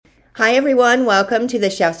Hi, everyone. Welcome to the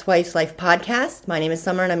Chef's Wife's Life podcast. My name is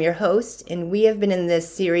Summer, and I'm your host. And we have been in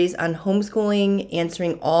this series on homeschooling,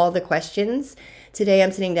 answering all the questions. Today,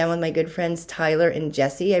 I'm sitting down with my good friends Tyler and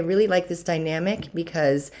Jessie. I really like this dynamic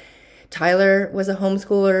because Tyler was a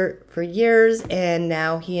homeschooler for years, and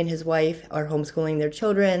now he and his wife are homeschooling their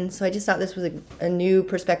children. So I just thought this was a new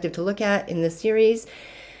perspective to look at in this series.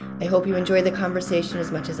 I hope you enjoy the conversation as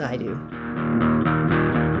much as I do.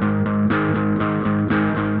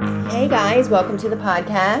 Hey guys, welcome to the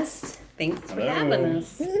podcast. Thanks for having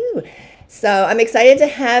us. Woo. So I'm excited to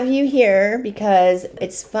have you here because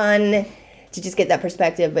it's fun to just get that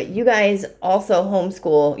perspective, but you guys also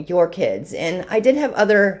homeschool your kids. And I did have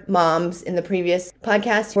other moms in the previous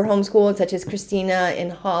podcast who were homeschooled, such as Christina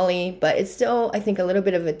and Holly, but it's still, I think, a little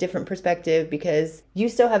bit of a different perspective because you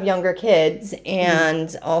still have younger kids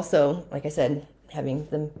and also, like I said, having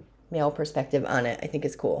the male perspective on it, I think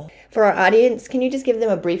is cool. For our audience, can you just give them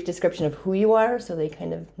a brief description of who you are so they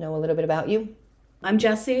kind of know a little bit about you? I'm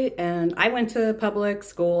Jessie, and I went to public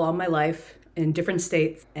school all my life in different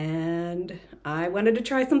states, and I wanted to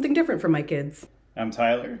try something different for my kids. I'm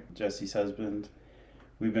Tyler, Jessie's husband.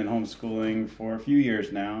 We've been homeschooling for a few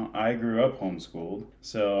years now. I grew up homeschooled,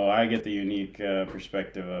 so I get the unique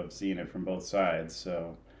perspective of seeing it from both sides.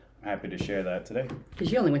 So I'm happy to share that today.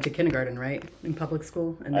 Because you only went to kindergarten, right? In public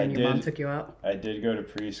school? And then your mom took you out? I did go to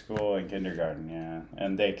preschool and kindergarten, yeah,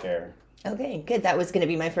 and daycare. Okay, good. That was going to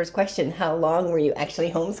be my first question. How long were you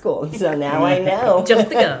actually homeschooled? So now I know. Jump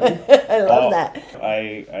the gun. I love that.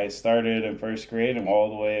 I started in first grade and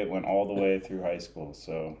went all the way through high school.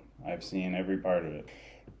 So I've seen every part of it.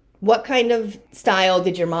 What kind of style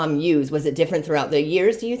did your mom use? Was it different throughout the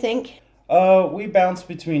years, do you think? We bounced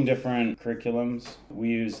between different curriculums. We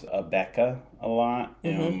used Abeka a lot.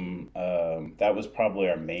 Mm-hmm. That was probably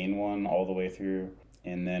our main one all the way through.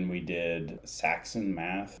 And then we did Saxon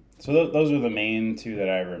math. So those are the main two that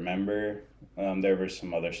I remember. There was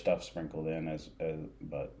some other stuff sprinkled in,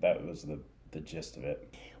 but that was the gist of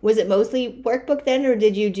it. Was it mostly workbook then, or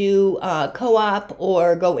did you do co-op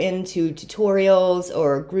or go into tutorials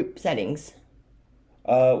or group settings?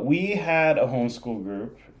 We had a homeschool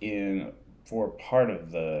group for part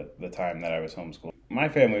of the time that I was homeschooled. My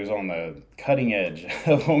family was on the cutting edge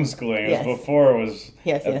of homeschooling. It was before it was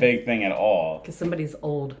a big thing at all. Because somebody's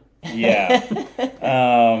old. Yeah.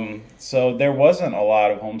 So there wasn't a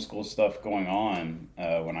lot of homeschool stuff going on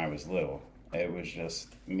when I was little. It was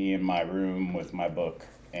just me in my room with my book,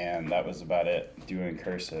 and that was about it, doing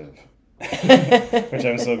cursive. Which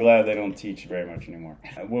I'm so glad they don't teach very much anymore.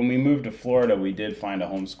 When we moved to Florida, we did find a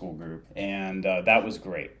homeschool group, and that was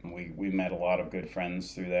great. We met a lot of good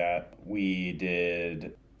friends through that. We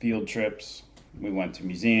did field trips. We went to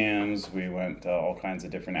museums. We went to all kinds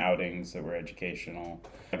of different outings that were educational.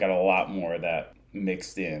 I got a lot more of that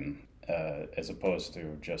mixed in as opposed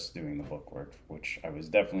to just doing the book work, which I was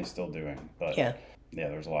definitely still doing. But yeah,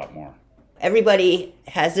 there's a lot more. Everybody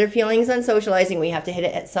has their feelings on socializing. We have to hit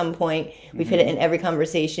it at some point. We've hit it in every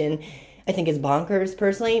conversation. I think it's bonkers,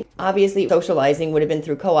 personally. Obviously, socializing would have been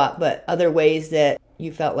through co-op, but other ways that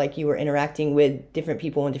you felt like you were interacting with different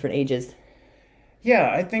people in different ages.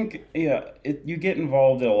 Yeah, I think you get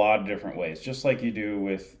involved in a lot of different ways, just like you do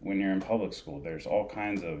when you're in public school. There's all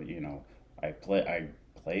kinds of, I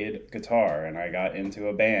played guitar, and I got into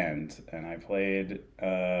a band, and I played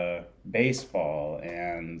baseball,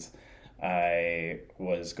 and I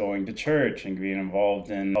was going to church and being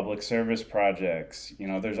involved in public service projects.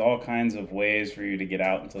 There's all kinds of ways for you to get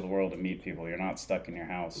out into the world and meet people. You're not stuck in your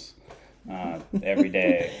house every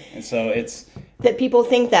day. And so it's... That people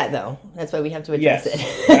think that, though. That's why we have to address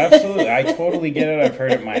it. Absolutely. I totally get it. I've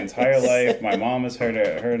heard it my entire life. My mom has heard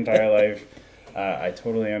it her entire life. I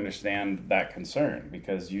totally understand that concern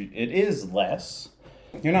because it is less.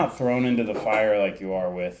 You're not thrown into the fire like you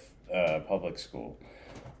are with public school.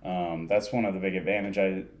 That's one of the big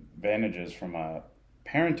advantages from a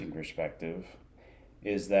parenting perspective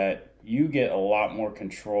is that you get a lot more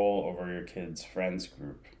control over your kids' friends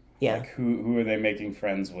group. Yeah. Like who are they making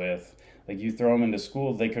friends with? Like you throw them into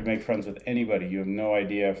school, they could make friends with anybody. You have no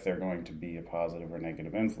idea if they're going to be a positive or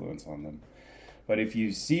negative influence on them. But if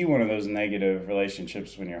you see one of those negative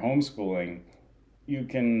relationships when you're homeschooling, you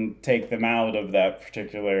can take them out of that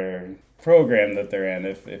particular program that they're in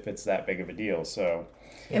if it's that big of a deal. So.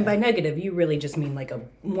 And by negative, you really just mean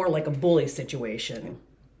more like a bully situation.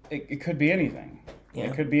 It could be anything. Yeah.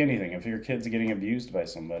 It could be anything. If your kid's getting abused by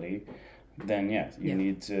somebody, then yes,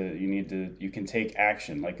 you can take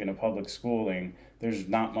action. Like in a public schooling, there's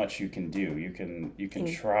not much you can do. You can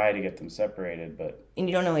try to get them separated, but and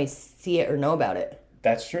you don't always see it or know about it.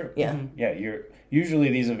 That's true. Yeah. Yeah, you're usually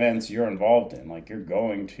these events you're involved in. Like, you're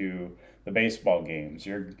going to the baseball games.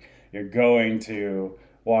 You're going to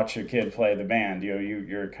watch your kid play the band.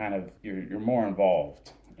 You're more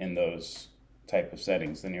involved in those type of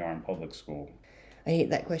settings than you are in public school. I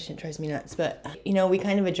hate that question. It drives me nuts. But, we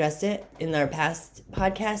kind of addressed it in our past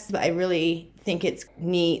podcasts, but I really think it's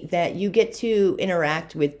neat that you get to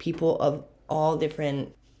interact with people of all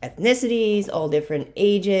different ethnicities, all different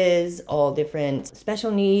ages, all different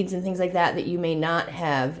special needs and things like that you may not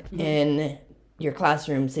have in your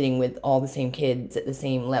classroom sitting with all the same kids at the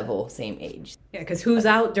same level, same age. Yeah, because who's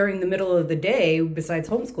out during the middle of the day besides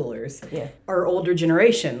homeschoolers? Yeah. Our older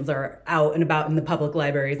generations are out and about in the public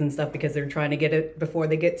libraries and stuff because they're trying to get it before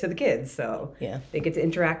they get to the kids. So yeah, they get to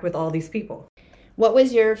interact with all these people. What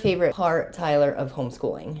was your favorite part, Tyler, of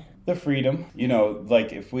homeschooling? The freedom.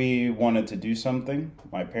 Like, if we wanted to do something,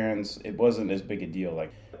 my parents, it wasn't as big a deal.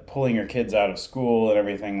 Like, pulling your kids out of school and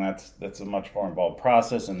everything, that's a much more involved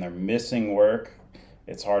process, and they're missing work.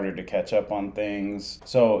 It's harder to catch up on things.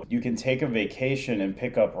 So you can take a vacation and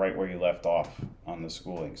pick up right where you left off on the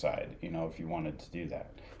schooling side, if you wanted to do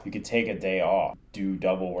that. You could take a day off, do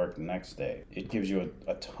double work the next day. It gives you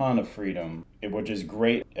a ton of freedom, which is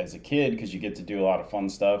great as a kid because you get to do a lot of fun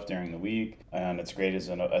stuff during the week. And it's great as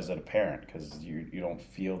a parent because you don't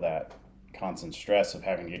feel that constant stress of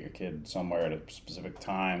having to get your kid somewhere at a specific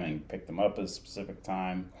time and pick them up at a specific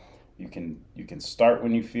time. You can start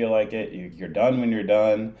when you feel like it. You're done when you're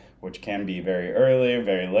done, which can be very early or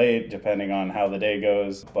very late, depending on how the day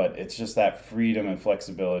goes. But it's just that freedom and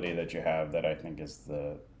flexibility that you have that I think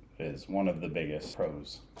is one of the biggest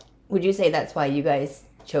pros. Would you say that's why you guys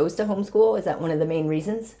chose to homeschool? Is that one of the main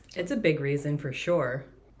reasons? It's a big reason for sure.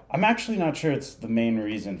 I'm actually not sure it's the main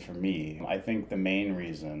reason for me. I think the main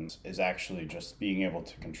reason is actually just being able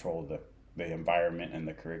to control the environment and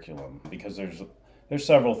the curriculum, because there's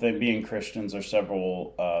several things. Being Christians, there's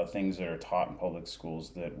several things that are taught in public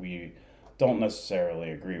schools that we don't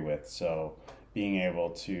necessarily agree with. So being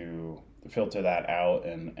able to filter that out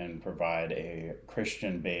and provide a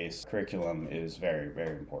Christian-based curriculum is very,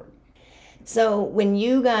 very important. So when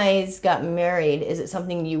you guys got married, is it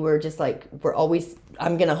something you were just like,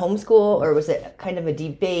 I'm going to homeschool, or was it kind of a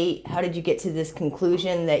debate? How did you get to this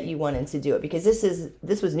conclusion that you wanted to do it? Because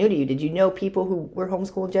this was new to you. Did you know people who were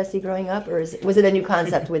homeschooled, Jessie, growing up, or was it a new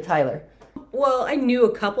concept with Tyler? Well, I knew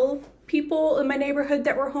a couple people in my neighborhood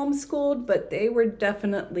that were homeschooled, but they were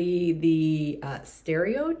definitely the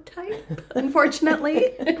stereotype,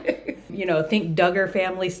 unfortunately. Think Duggar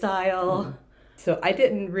family style. Mm-hmm. So I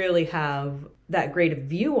didn't really have that great a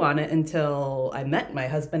view on it until I met my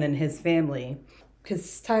husband and his family.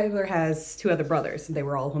 Because Tyler has two other brothers, and they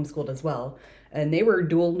were all homeschooled as well. And they were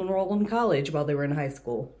dual enrolled in college while they were in high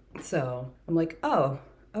school. So I'm like, oh,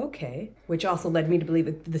 okay. Which also led me to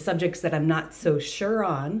believe the subjects that I'm not so sure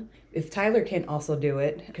on. If Tyler can't also do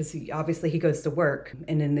it, because obviously he goes to work,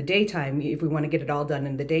 and in the daytime, if we want to get it all done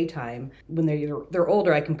in the daytime, when they're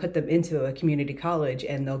older, I can put them into a community college,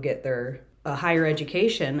 and they'll get their higher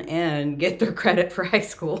education and get their credit for high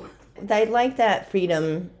school. I like that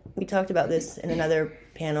freedom. We talked about this in another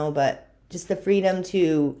panel, but just the freedom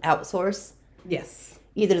to outsource. Yes.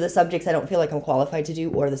 Either the subjects I don't feel like I'm qualified to do,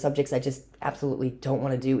 or the subjects I just absolutely don't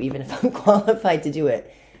want to do, even if I'm qualified to do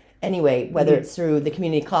it. Anyway, whether it's through the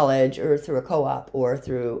community college or through a co-op or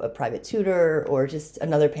through a private tutor or just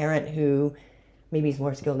another parent who maybe is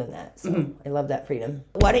more skilled in that. So I love that freedom.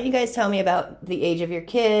 Why don't you guys tell me about the age of your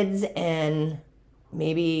kids and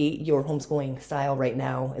maybe your homeschooling style right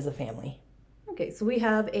now as a family? Okay, so we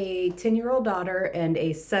have a 10-year-old daughter and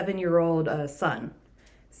a 7-year-old son.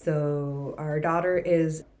 So our daughter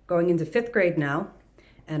is going into 5th grade now,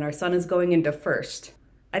 and our son is going into 1st.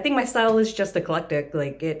 I think my style is just eclectic.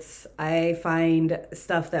 I find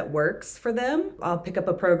stuff that works for them. I'll pick up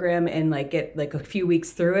a program and get a few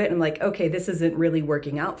weeks through it. And I'm like, okay, this isn't really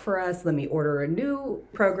working out for us. Let me order a new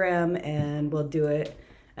program and we'll do it.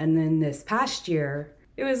 And then this past year,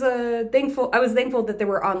 I was thankful that there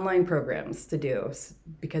were online programs to do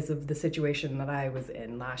because of the situation that I was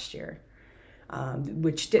in last year,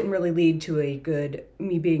 which didn't really lead to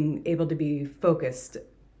me being able to be focused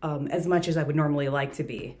as much as I would normally like to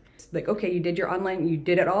be. Okay, you did your online, you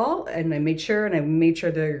did it all, and I made sure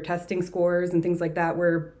their testing scores and things like that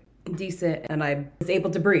were decent, and I was able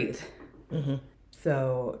to breathe. Mm-hmm.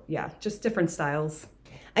 So yeah, just different styles.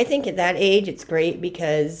 I think at that age it's great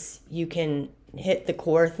because you can hit the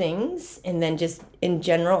core things, and then just in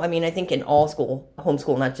general, I think in all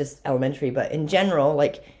homeschool, not just elementary, but in general,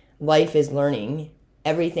 life is learning.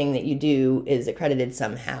 Everything that you do is accredited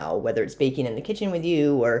somehow, whether it's baking in the kitchen with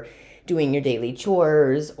you or doing your daily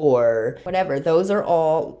chores or whatever. Those are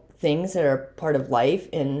all things that are part of life.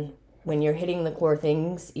 And when you're hitting the core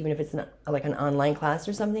things, even if it's not like an online class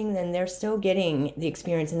or something, then they're still getting the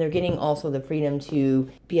experience, and they're getting also the freedom to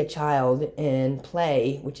be a child and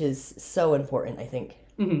play, which is so important, I think.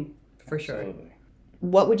 Mm-hmm. For sure. Absolutely.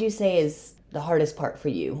 What would you say is the hardest part for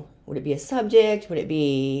you? Would it be a subject? Would it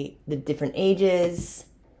be the different ages?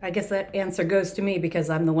 I guess that answer goes to me because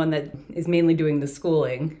I'm the one that is mainly doing the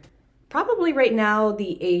schooling. Probably right now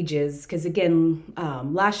the ages, because again,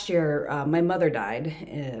 last year my mother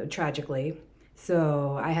died tragically.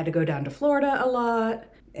 So I had to go down to Florida a lot,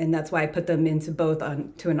 and that's why I put them into both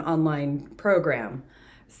to an online program.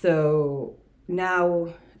 So now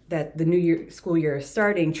that the school year is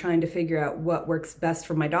starting, trying to figure out what works best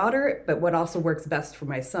for my daughter, but what also works best for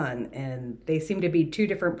my son. And they seem to be two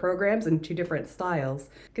different programs and two different styles.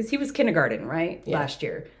 Because he was kindergarten, right? Yeah. Last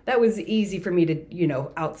year. That was easy for me to,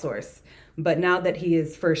 outsource. But now that he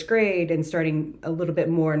is first grade and starting a little bit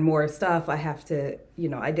more and more stuff, I have to,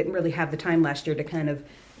 I didn't really have the time last year to kind of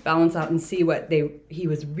balance out and see what he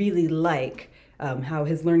was really like, how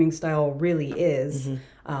his learning style really is. Mm-hmm.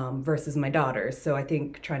 Versus my daughter. So I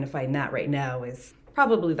think trying to find that right now is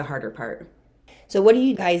probably the harder part. So what do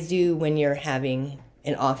you guys do when you're having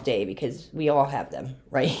an off day? Because we all have them,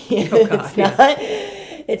 right? Oh, God,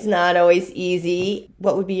 it's not always easy.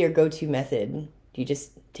 What would be your go-to method? Do you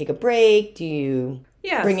just take a break? Do you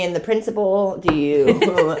bring in the principal? Do you...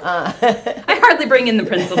 I hardly bring in the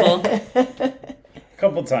principal. A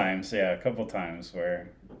couple times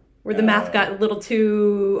where the math got a little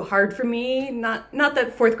too hard for me. Not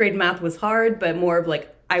that fourth grade math was hard, but more of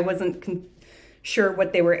like I wasn't sure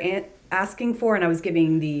what they were asking for, and I was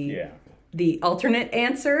giving the alternate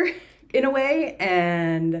answer in a way.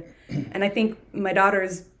 And I think my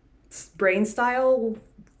daughter's brain style,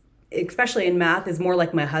 especially in math, is more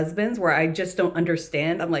like my husband's, where I just don't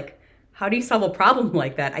understand. I'm like, how do you solve a problem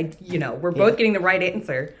like that? We're both getting the right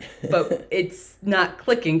answer, but it's not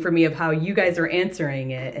clicking for me of how you guys are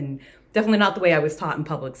answering it, and definitely not the way I was taught in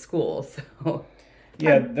public school. So,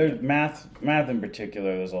 there's math in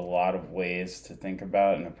particular. There's a lot of ways to think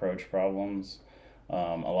about and approach problems, a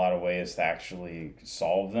lot of ways to actually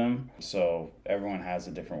solve them. So everyone has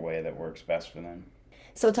a different way that works best for them.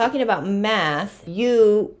 So talking about math,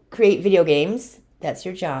 you create video games. That's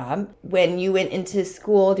your job. When you went into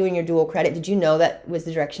school doing your dual credit, did you know that was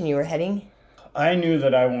the direction you were heading? I knew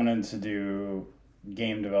that I wanted to do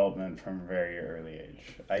game development from a very early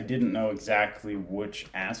age. I didn't know exactly which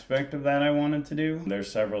aspect of that I wanted to do.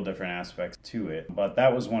 There's several different aspects to it, but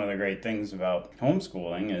that was one of the great things about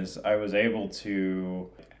homeschooling is I was able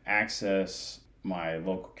to access my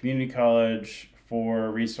local community college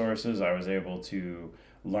for resources. I was able to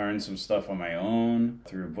learn some stuff on my own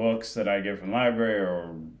through books that I get from the library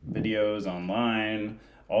or videos online,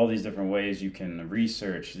 all these different ways you can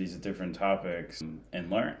research these different topics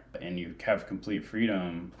and learn. And you have complete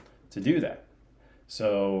freedom to do that.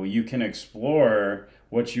 So you can explore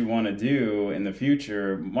what you want to do in the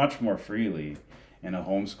future much more freely in a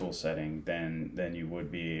homeschool setting than you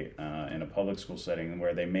would be in a public school setting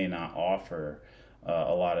where they may not offer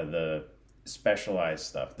a lot of the specialized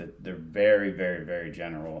stuff. That they're very, very, very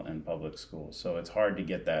general in public schools. So it's hard to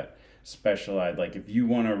get that specialized. Like if you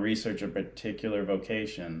want to research a particular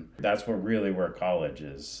vocation, that's where college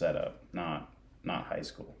is set up, not high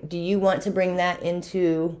school. Do you want to bring that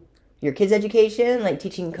into your kids' education, like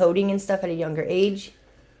teaching coding and stuff at a younger age?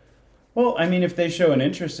 Well, I mean, if they show an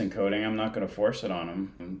interest in coding, I'm not going to force it on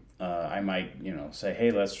them. I might, say, hey,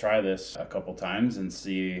 let's try this a couple times and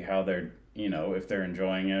see how they're if they're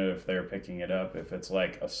enjoying it, if they're picking it up. If it's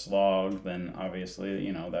like a slog, then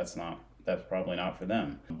obviously, that's probably not for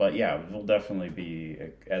them. But yeah, we'll definitely be,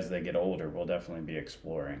 as they get older, we'll definitely be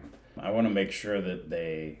exploring. I want to make sure that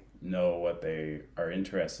they know what they are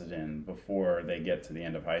interested in before they get to the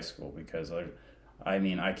end of high school, because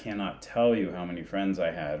I cannot tell you how many friends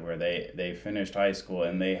I had where they finished high school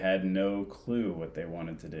and they had no clue what they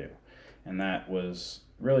wanted to do. And that was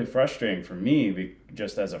really frustrating for me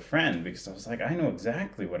just as a friend, because I was like, I know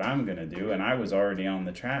exactly what I'm going to do, and I was already on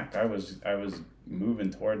the track. I was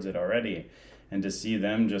moving towards it already. And to see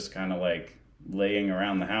them just kind of like laying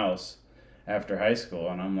around the house after high school,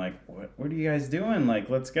 and I'm like, what are you guys doing? Like,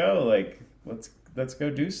 let's go. Like, let's go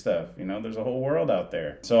do stuff. There's a whole world out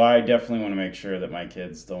there. So I definitely want to make sure that my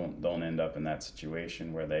kids don't end up in that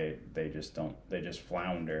situation where they just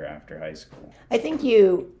flounder after high school. I think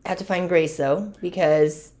you have to find grace though,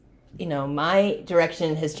 because my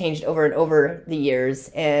direction has changed over and over the years,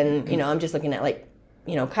 and I'm just looking at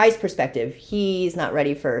Kai's perspective. He's not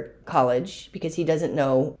ready for college because he doesn't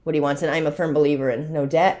know what he wants, and I'm a firm believer in no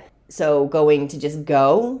debt. So going to just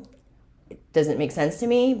go doesn't make sense to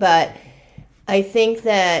me. But I think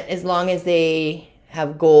that as long as they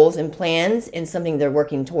have goals and plans and something they're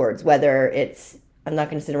working towards, whether it's, I'm not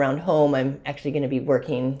going to sit around home, I'm actually going to be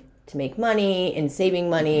working to make money and saving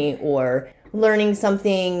money or learning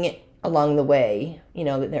something along the way,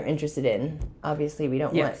 that they're interested in. Obviously, we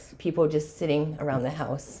don't want people just sitting around the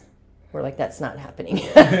house. We're like, that's not happening.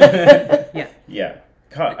 Yeah.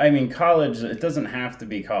 College, it doesn't have to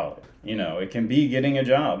be college. It can be getting a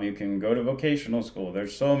job. You can go to vocational school.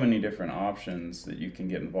 There's so many different options that you can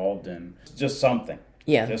get involved in. Just something.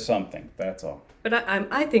 Yeah. Just something. That's all. But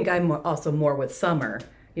I think I'm also more with Summer.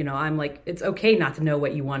 I'm like, it's okay not to know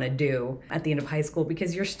what you want to do at the end of high school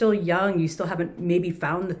because you're still young. You still haven't maybe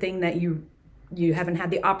found the thing that you haven't had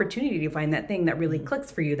the opportunity to find that thing that really clicks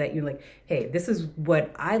for you, that you're like, hey, this is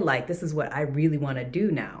what I like. This is what I really want to do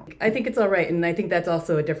now. I think it's all right. And I think that's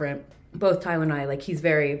also a different, both Tyler and I, like, he's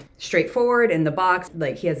very straightforward in the box.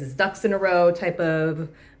 Like, he has his ducks in a row type of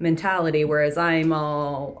mentality, whereas I'm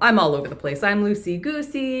all over the place. I'm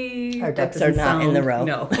loosey-goosey. Our ducks are not in the row.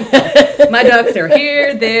 No. My ducks are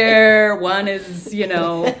here, there. One is,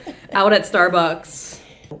 out at Starbucks.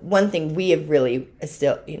 One thing we have really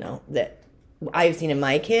still, that I've seen in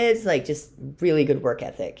my kids, like, just really good work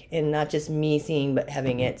ethic, and not just me seeing, but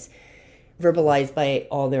having it verbalized by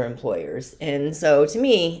all their employers. And so to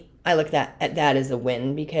me, I look at that as a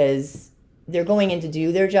win because they're going in to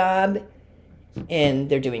do their job and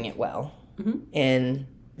they're doing it well. Mm-hmm. And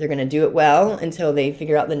they're going to do it well until they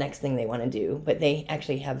figure out the next thing they want to do. But they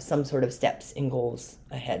actually have some sort of steps and goals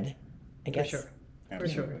ahead, I guess. For sure.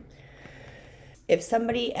 Absolutely. For sure. If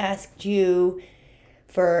somebody asked you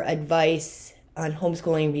for advice on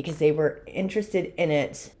homeschooling because they were interested in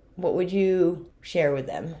it, what would you share with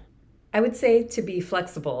them? I would say to be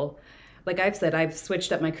flexible. Like I've said, I've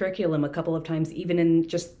switched up my curriculum a couple of times, even in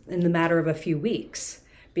the matter of a few weeks,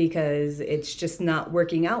 because it's just not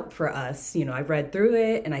working out for us. I've read through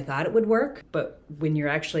it and I thought it would work, but when you're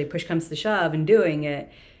actually push comes to shove and doing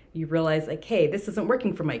it, you realize like, hey, this isn't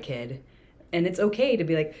working for my kid. And it's okay to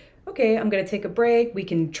be like, okay, I'm going to take a break. We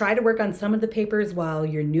can try to work on some of the papers while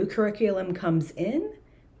your new curriculum comes in,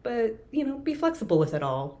 but, be flexible with it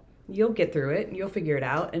all. You'll get through it, you'll figure it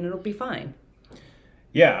out, and it'll be fine.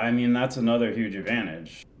 Yeah, that's another huge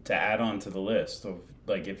advantage to add on to the list of,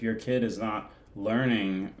 like, if your kid is not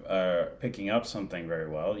learning, picking up something very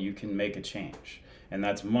well, you can make a change. And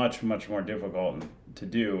that's much, much more difficult to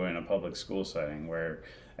do in a public school setting where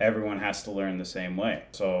everyone has to learn the same way.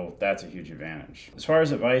 So that's a huge advantage. As far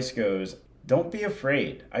as advice goes, don't be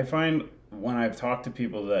afraid. I find when I've talked to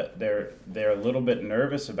people that they're a little bit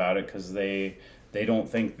nervous about it because they don't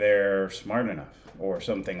think they're smart enough or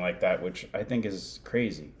something like that, which I think is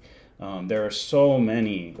crazy. There are so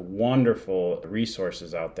many wonderful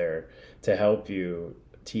resources out there to help you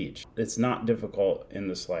teach. It's not difficult in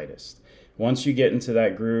the slightest. Once you get into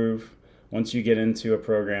that groove, once you get into a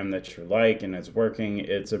program that you like and it's working,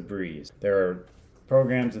 it's a breeze. There are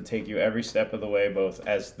programs that take you every step of the way, both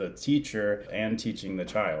as the teacher and teaching the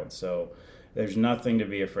child. So there's nothing to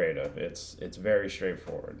be afraid of. It's very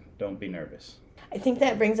straightforward. Don't be nervous. I think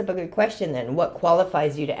that brings up a good question then. What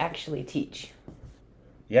qualifies you to actually teach?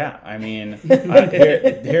 Yeah,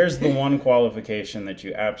 here's the one qualification that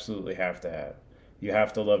you absolutely have to have. You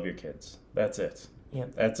have to love your kids. That's it.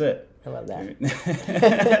 Yep. That's it. I love that.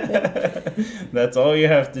 That's all you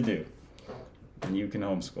have to do. And you can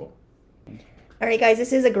homeschool. All right, guys,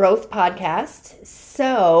 this is a growth podcast.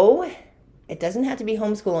 So it doesn't have to be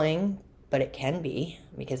homeschooling, but it can be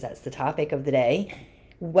because that's the topic of the day.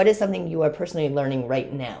 What is something you are personally learning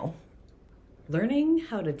right now? Learning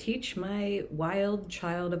how to teach my wild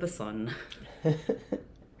child of a son.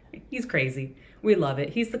 He's crazy. We love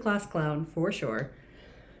it. He's the class clown for sure.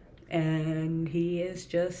 And he is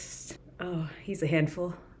just, he's a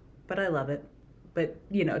handful, but I love it. But,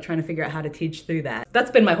 trying to figure out how to teach through that.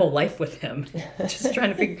 That's been my whole life with him. Just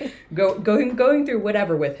trying to going through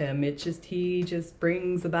whatever with him. He just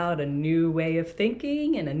brings about a new way of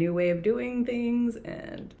thinking and a new way of doing things.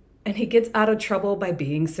 And he gets out of trouble by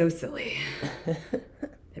being so silly.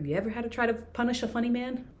 Have you ever had to try to punish a funny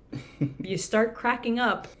man? You start cracking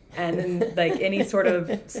up and then like any sort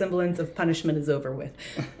of semblance of punishment is over with.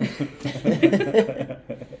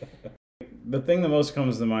 The thing that most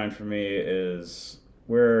comes to mind for me is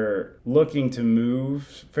we're looking to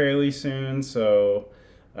move fairly soon, so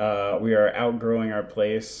we are outgrowing our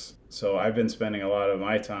place. So I've been spending a lot of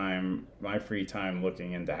my free time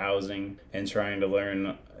looking into housing and trying to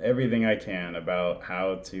learn everything I can about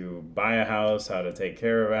how to buy a house, how to take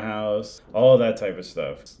care of a house, all that type of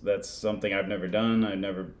stuff. That's something I've never done. I've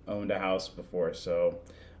never owned a house before, so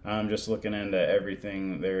I'm just looking into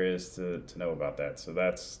everything there is to know about that. So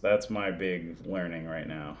that's my big learning right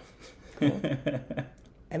now. Cool.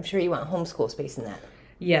 I'm sure you want homeschool space in that.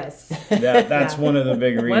 Yes. That's one of the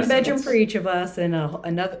big reasons. One bedroom for each of us, and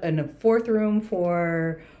a fourth room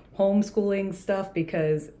for homeschooling stuff,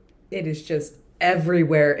 because it is just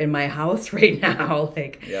everywhere in my house right now.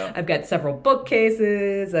 I've got several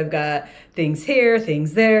bookcases, I've got things here,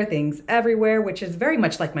 things there, things everywhere, which is very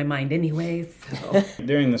much like my mind anyways. So.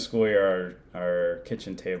 During the school year, our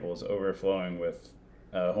kitchen table is overflowing with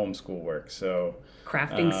homeschool work. So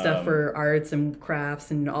crafting stuff for arts and crafts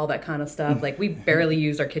and all that kind of stuff. We barely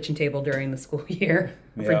use our kitchen table during the school year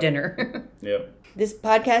for dinner. Yep. This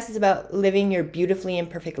podcast is about living your beautifully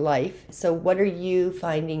imperfect life. So what are you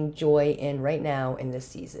finding joy in right now in this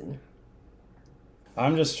season?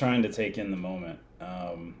 I'm just trying to take in the moment.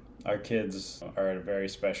 Our kids are at a very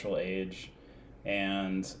special age,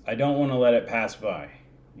 and I don't want to let it pass by.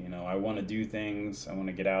 I want to do things. I want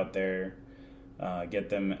to get out there, get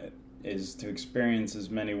them is to experience as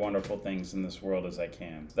many wonderful things in this world as I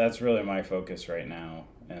can. That's really my focus right now,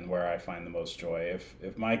 and where I find the most joy.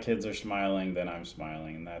 If my kids are smiling, then I'm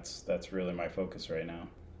smiling, and that's really my focus right now.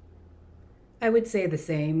 I would say the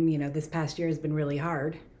same. This past year has been really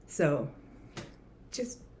hard. So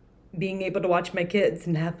just being able to watch my kids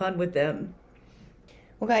and have fun with them.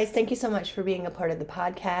 Well, guys, thank you so much for being a part of the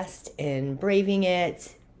podcast and braving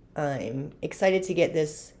it. I'm excited to get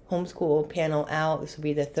this homeschool panel out. This will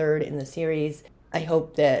be the third in the series. I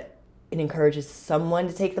hope that it encourages someone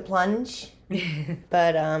to take the plunge.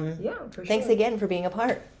 But thanks again for being a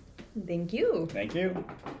part. Thank you. Thank you.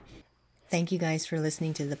 Thank you guys for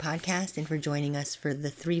listening to the podcast and for joining us for the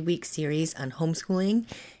 3-week series on homeschooling.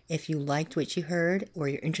 If you liked what you heard, or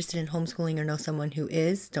you're interested in homeschooling or know someone who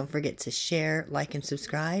is, don't forget to share, like, and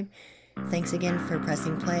subscribe. Thanks again for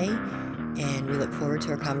pressing play, and we look forward to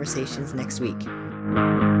our conversations next week.